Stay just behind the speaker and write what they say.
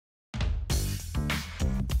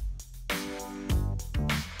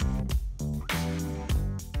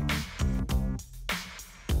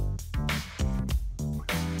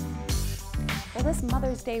So this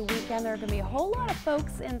Mother's Day weekend, there are going to be a whole lot of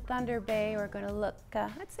folks in Thunder Bay who are going to look,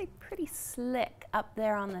 I'd say, pretty slick up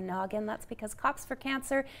there on the noggin. That's because Cops for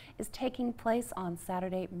Cancer is taking place on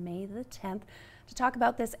Saturday, May the 10th. To talk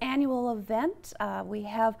about this annual event, we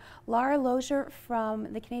have Laura Lozier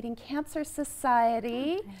from the Canadian Cancer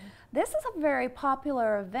Society. Okay. This is a very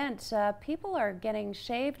popular event. People are getting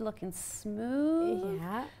shaved, looking smooth.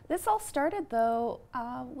 Yeah. This all started, though,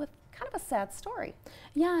 with kind of a sad story.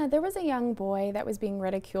 Yeah, there was a young boy that was being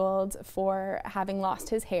ridiculed for having lost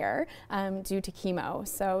his hair due to chemo.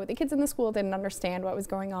 So the kids in the school didn't understand what was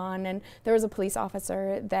going on, and there was a police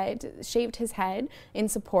officer that shaved his head in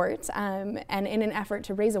support and in an effort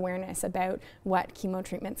to raise awareness about what chemo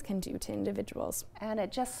treatments can do to individuals. And it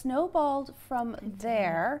just snowballed from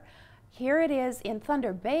there. Here it is in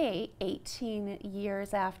Thunder Bay, 18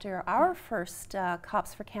 years after our first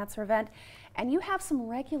Cops for Cancer event, and you have some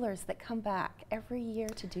regulars that come back every year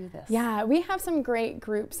to do this. Yeah, we have some great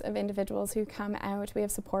groups of individuals who come out. We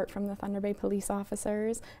have support from the Thunder Bay police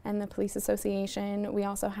officers and the police association. We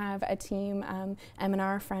also have a team,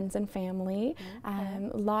 M&R Friends and Family. Okay.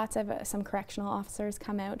 Lots of some correctional officers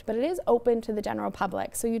come out, but it is open to the general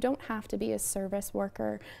public, so you don't have to be a service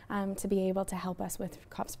worker to be able to help us with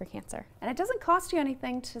Cops for Cancer. And it doesn't cost you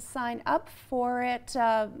anything to sign up for it,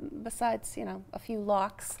 besides, you know, a few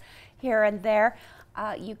locks here and there.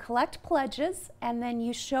 You collect pledges, and then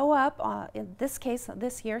you show up, in this case,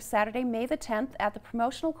 this year, Saturday, May the 10th, at the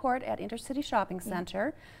promotional court at Intercity Shopping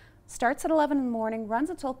Centre. Starts at 11 in the morning, runs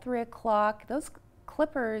until 3 o'clock. Those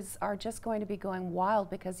clippers are just going to be going wild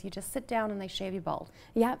because you just sit down and they shave you bald.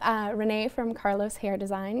 Yeah, Renee from Carlos Hair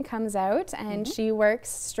Design comes out, and she works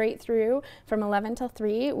straight through from 11 till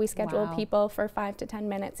 3. We schedule people for 5 to 10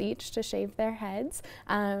 minutes each to shave their heads,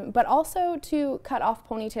 but also to cut off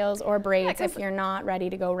ponytails or braids if you're not ready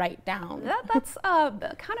to go right down. That's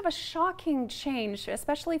kind of a shocking change,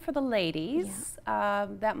 especially for the ladies. Yeah.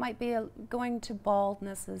 That might be going to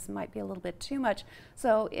baldness might be a little bit too much.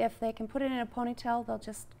 So if they can put it in a ponytail, they'll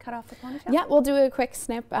just cut off the ponytail? Yeah, we'll do a quick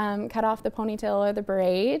snip, cut off the ponytail or the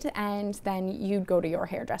braid, and then you'd go to your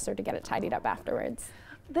hairdresser to get it tidied up afterwards.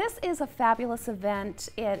 This is a fabulous event.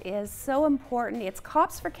 It is so important. It's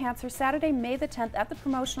Cops for Cancer, Saturday, May the 10th at the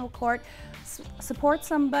promotional court. Support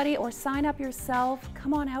somebody or sign up yourself.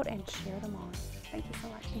 Come on out and cheer them on. Thank you so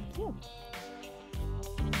much. Thank you.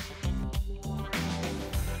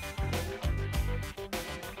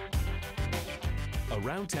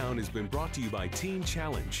 Around Town has been brought to you by Teen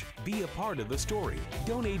Challenge. Be a part of the story.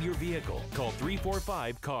 Donate your vehicle. Call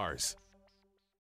 345-CARS.